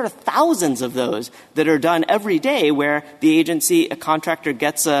adjudications. There are thousands of those that are done every day where the agency, a contractor,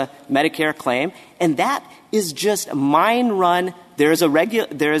 gets a Medicare claim, and that is just mine run. There is a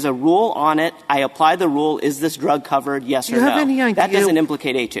rule on it. I apply the rule. Is this drug covered? Yes or no? Do you have any idea? That doesn't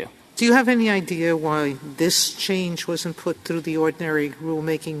implicate A2. Do you have any idea why this change wasn't put through the ordinary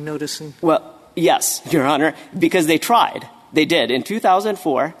rulemaking noticing? Well, yes, Your Honor, because they tried. They did. In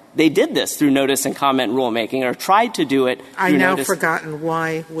 2004, they did this through notice and comment rulemaking, or tried to do it through I've now forgotten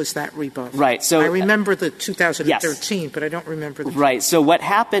why was that rebuffed. Right. So I remember the 2013, but I don't remember the Right. So what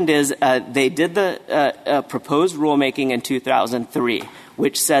happened is they did the proposed rulemaking in 2003,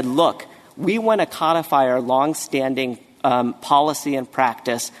 which said, look, we want to codify our longstanding policy and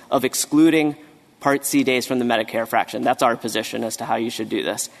practice of excluding Part C days from the Medicare fraction. That's our position as to how you should do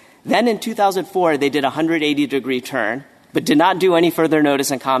this. Then in 2004, they did a 180-degree turn, but did not do any further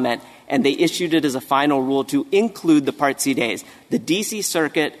notice and comment, and they issued it as a final rule to include the Part C days. The D.C.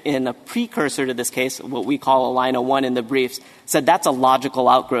 Circuit, in a precursor to this case, what we call a line of one in the briefs, said that's a logical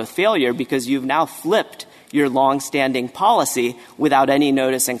outgrowth failure because you've now flipped your longstanding policy without any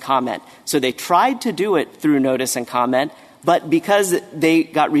notice and comment. So they tried to do it through notice and comment, but because they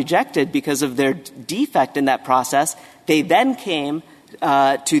got rejected because of their defect in that process, they then came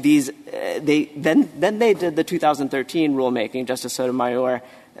to these then they did the 2013 rulemaking, Justice Sotomayor,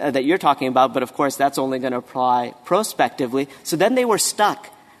 that you're talking about, but of course that's only going to apply prospectively. So then they were stuck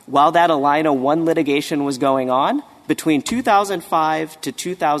while that Alina 1 litigation was going on. Between 2005 to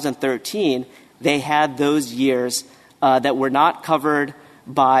 2013, they had those years that were not covered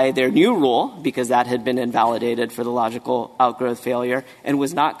by their new rule, because that had been invalidated for the logical outgrowth failure, and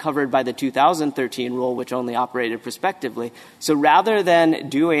was not covered by the 2013 rule, which only operated prospectively. So rather than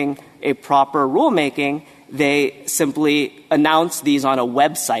doing a proper rulemaking, they simply announced these on a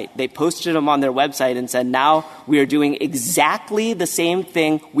website. They posted them on their website and said, now we are doing exactly the same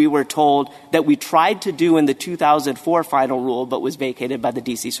thing we were told that we tried to do in the 2004 final rule, but was vacated by the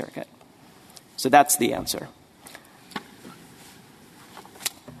D.C. Circuit. So that's the answer.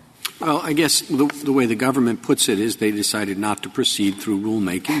 Well, I guess the way the government puts it is they decided not to proceed through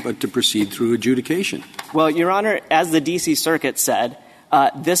rulemaking, but to proceed through adjudication. Well, Your Honor, as the D.C. Circuit said,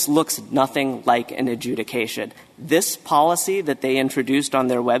 this looks nothing like an adjudication. This policy that they introduced on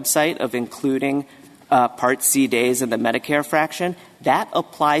their website of including Part C days in the Medicare fraction, that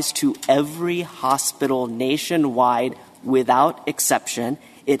applies to every hospital nationwide without exception.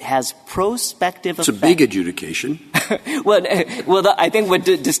 It has prospective effect. It's a big adjudication. Well, I think what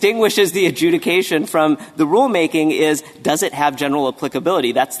distinguishes the adjudication from the rulemaking is, does it have general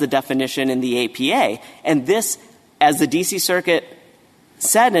applicability? That's the definition in the APA. And this, as the D.C. Circuit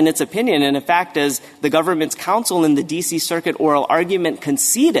said in its opinion, and in fact, as the government's counsel in the D.C. Circuit oral argument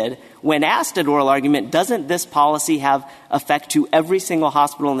conceded, when asked at oral argument, doesn't this policy have effect to every single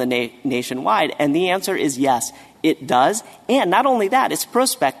hospital in the nationwide? And the answer is yes. It does. And not only that, it's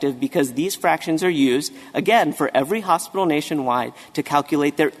prospective because these fractions are used, again, for every hospital nationwide to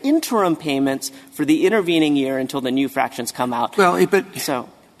calculate their interim payments for the intervening year until the new fractions come out. Well,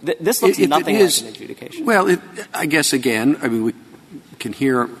 this looks nothing like an adjudication. Well, I guess, again, I mean, we can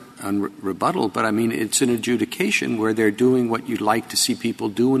hear on rebuttal, but, I mean, it's an adjudication where they're doing what you'd like to see people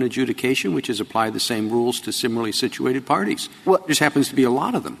do in adjudication, which is apply the same rules to similarly situated parties. Well, there just happens to be a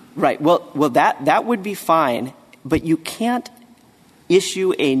lot of them. Right. Well, that would be fine, but you can't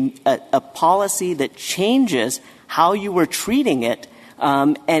issue a policy that changes how you were treating it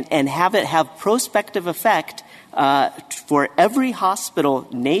and have it have prospective effect for every hospital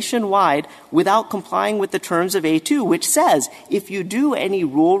nationwide without complying with the terms of A2, which says if you do any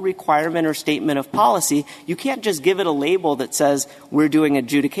rule, requirement, or statement of policy, you can't just give it a label that says we're doing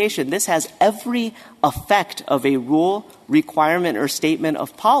adjudication. This has every effect of a rule, requirement, or statement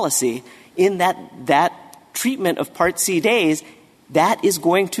of policy in that treatment of Part C days. That is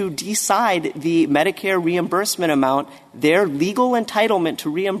going to decide the Medicare reimbursement amount, their legal entitlement to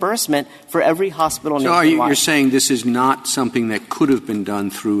reimbursement for every hospital nationwide. So you're saying this is not something that could have been done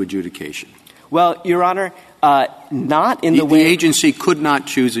through adjudication? Well, Your Honor, not in the way — The agency could not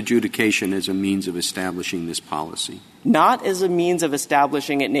choose adjudication as a means of establishing this policy? Not as a means of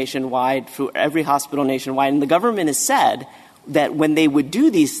establishing it nationwide for every hospital nationwide. And the government has said that when they would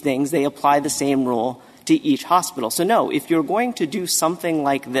do these things, they apply the same rule to each hospital. So, no, if you're going to do something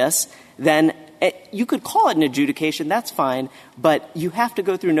like this, then you could call it an adjudication, that's fine, but you have to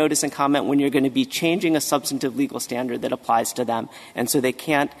go through notice and comment when you're going to be changing a substantive legal standard that applies to them. And so they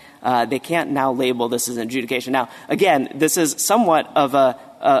can't now label this as an adjudication. Now, again, this is somewhat of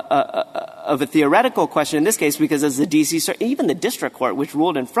a theoretical question in this case because as the D.C. even the district court, which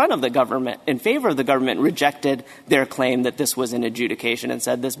ruled in front of the government, in favor of the government, rejected their claim that this was an adjudication and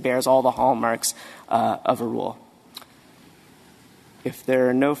said this bears all the hallmarks of a rule. If there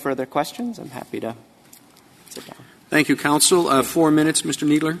are no further questions, I'm happy to sit down. Thank you, counsel. 4 minutes, Mr.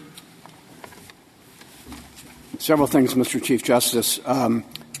 Kneedler. Several things, Mr. Chief Justice.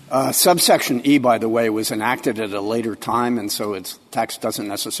 Subsection E, by the way, was enacted at a later time, and so its text doesn't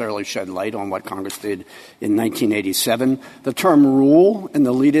necessarily shed light on what Congress did in 1987. The term rule in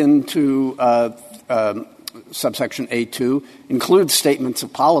the lead-in to subsection A2 includes statements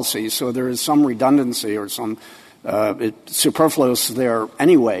of policy, so there is some redundancy or some it's superfluous there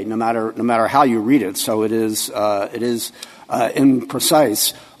anyway, no matter how you read it. So it is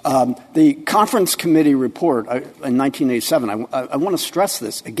imprecise. The conference committee report in 1987, I want to stress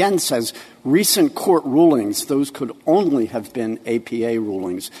this, again says recent court rulings, those could only have been APA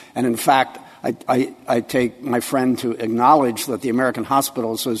rulings. And in fact, I take my friend to acknowledge that the American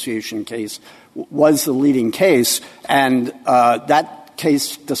Hospital Association case was the leading case, and that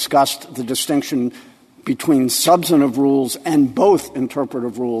case discussed the distinction between substantive rules and both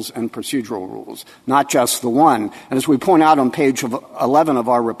interpretive rules and procedural rules, not just the one. And as we point out on page 11 of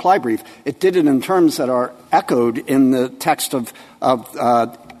our reply brief, it did it in terms that are echoed in the text of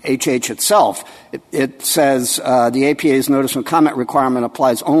HH itself. It says the APA's notice and comment requirement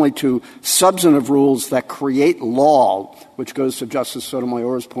applies only to substantive rules that create law, which goes to Justice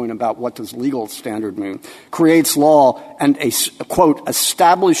Sotomayor's point about what does legal standard mean, creates law and, quote,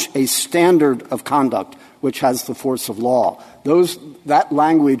 establish a standard of conduct which has the force of law. That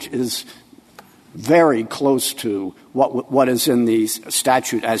language is very close to what is in the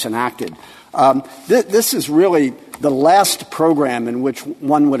statute as enacted. This is really the last program in which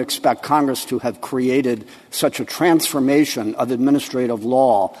one would expect Congress to have created such a transformation of administrative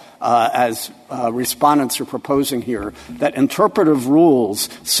law as respondents are proposing here, that interpretive rules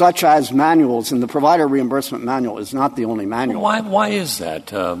such as manuals, and the provider reimbursement manual is not the only manual. Why is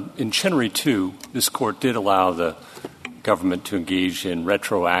that? In Chenery 2, this court did allow the government to engage in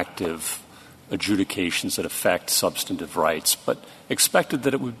retroactive adjudications that affect substantive rights, but expected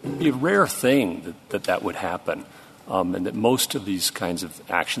that it would be a rare thing that would happen, and that most of these kinds of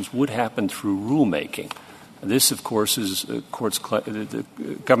actions would happen through rulemaking. This, of course, is the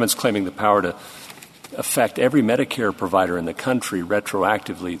government's claiming the power to affect every Medicare provider in the country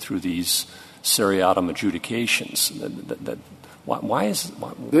retroactively through these seriatim adjudications. Why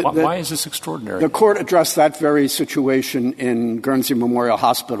is this extraordinary? The court addressed that very situation in Guernsey Memorial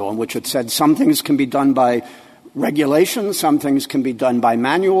Hospital, in which it said some things can be done by regulation, some things can be done by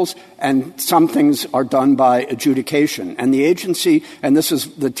manuals, and some things are done by adjudication. And the agency, and this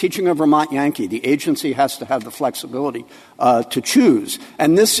is the teaching of Vermont Yankee, the agency has to have the flexibility to choose.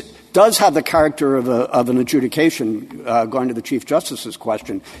 And this does have the character of an adjudication, going to the Chief Justice's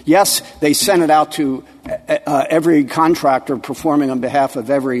question. Yes, they sent it out to every contractor performing on behalf of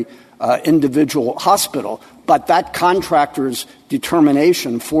every individual hospital, but that contractor's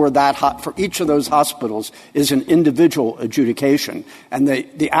determination for each of those hospitals is an individual adjudication. And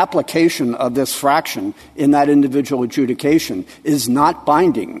the application of this fraction in that individual adjudication is not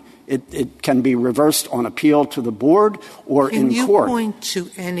binding. It can be reversed on appeal to the board or in court. Can you point to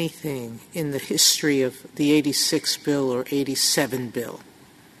anything in the history of the 86 bill or 87 bill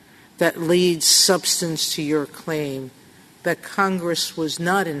that leads substance to your claim that Congress was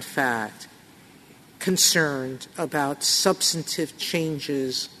not, in fact, concerned about substantive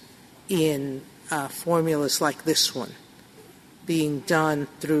changes in formulas like this one being done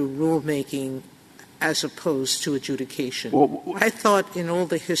through rulemaking as opposed to adjudication? Well, I thought in all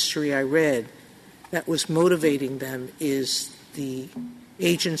the history I read that was motivating them is the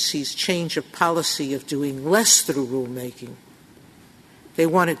agency's change of policy of doing less through rulemaking. They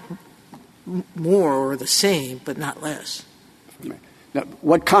wanted more or the same, but not less. Now,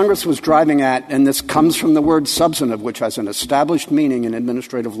 what Congress was driving at, and this comes from the word substantive, which has an established meaning in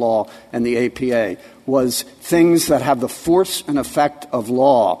administrative law and the APA, was things that have the force and effect of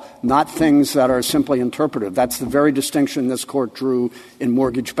law, not things that are simply interpretive. That's the very distinction this Court drew in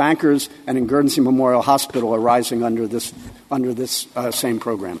mortgage bankers and in Guernsey Memorial Hospital arising under this same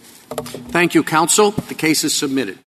program. Thank you, counsel. The case is submitted.